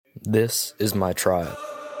This is my tribe.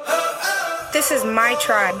 This is my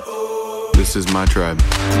tribe. This is my tribe.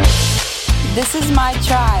 This is my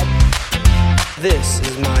tribe. This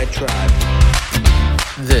is my tribe.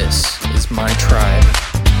 This is my tribe.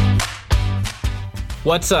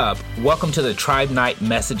 What's up? Welcome to the Tribe Night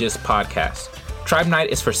Messages podcast. Tribe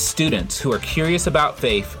Night is for students who are curious about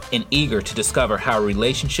faith and eager to discover how a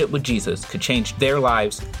relationship with Jesus could change their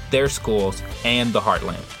lives, their schools, and the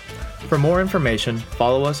Heartland. For more information,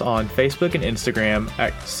 follow us on Facebook and Instagram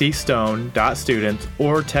at cstone.students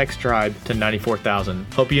or text tribe to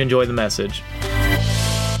 94,000. Hope you enjoy the message.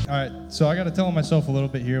 All right, so I got to tell myself a little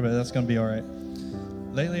bit here, but that's going to be all right.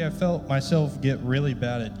 Lately, I felt myself get really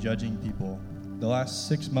bad at judging people. The last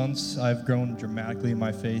 6 months, I've grown dramatically in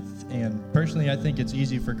my faith, and personally, I think it's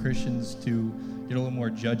easy for Christians to get a little more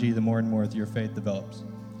judgy the more and more your faith develops.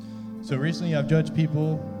 So recently, I've judged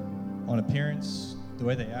people on appearance, the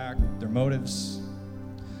way they act, their motives.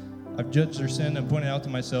 I've judged their sin and pointed out to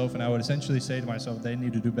myself, and I would essentially say to myself, they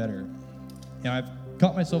need to do better. And I've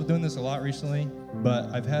caught myself doing this a lot recently, but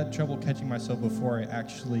I've had trouble catching myself before I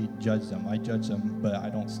actually judge them. I judge them, but I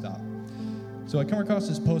don't stop. So I come across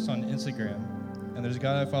this post on Instagram, and there's a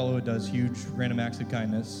guy I follow who does huge random acts of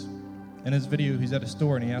kindness. In his video, he's at a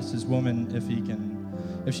store, and he asks this woman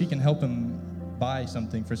if she can help him buy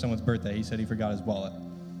something for someone's birthday. He said he forgot his wallet,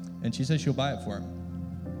 and she says she'll buy it for him.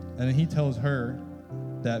 And then he tells her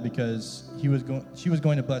that because she was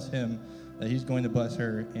going to bless him, that he's going to bless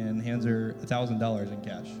her, and hands her $1,000 in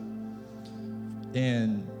cash.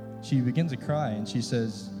 And she begins to cry, and she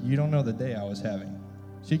says, "You don't know the day I was having."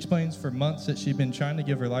 She explains for months that she'd been trying to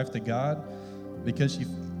give her life to God,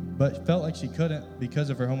 but felt like she couldn't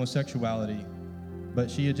because of her homosexuality.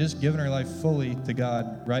 But she had just given her life fully to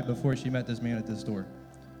God right before she met this man at this store.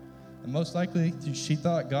 And most likely, she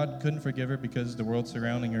thought God couldn't forgive her because the world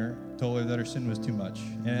surrounding her told her that her sin was too much.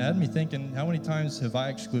 And it had me thinking, how many times have I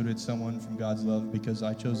excluded someone from God's love because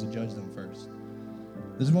I chose to judge them first?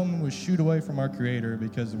 This woman was shooed away from our Creator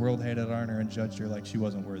because the world hated on her and judged her like she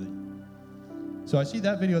wasn't worthy. So I see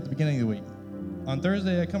that video at the beginning of the week. On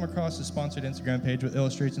Thursday, I come across a sponsored Instagram page with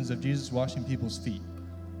illustrations of Jesus washing people's feet.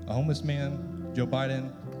 A homeless man, Joe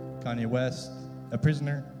Biden, Kanye West, a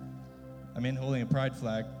prisoner, a man holding a pride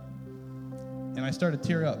flag. And I started to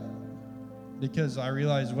tear up because I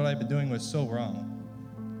realized what I've been doing was so wrong.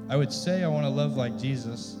 I would say I want to love like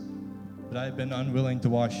Jesus, but I've been unwilling to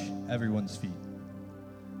wash everyone's feet.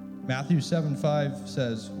 Matthew 7:5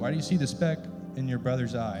 says, "Why do you see the speck in your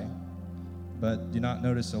brother's eye, but do not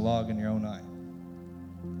notice a log in your own eye?"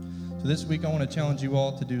 So this week I want to challenge you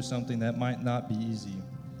all to do something that might not be easy.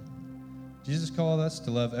 Jesus called us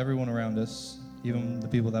to love everyone around us, even the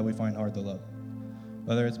people that we find hard to love.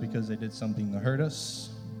 Whether it's because they did something to hurt us,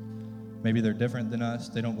 maybe they're different than us,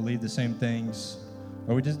 they don't believe the same things,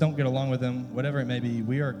 or we just don't get along with them, whatever it may be,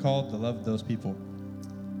 we are called to love those people.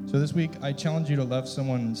 So this week, I challenge you to love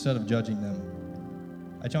someone instead of judging them.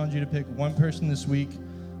 I challenge you to pick one person this week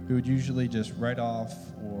who would usually just write off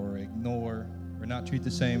or ignore or not treat the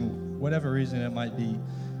same, whatever reason it might be,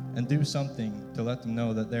 and do something to let them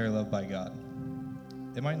know that they are loved by God.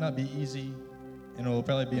 It might not be easy, and it will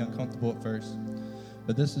probably be uncomfortable at first,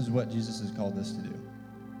 but this is what Jesus has called us to do.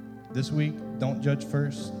 This week, don't judge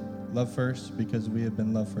first, love first, because we have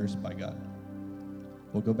been loved first by God.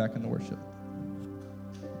 We'll go back into worship.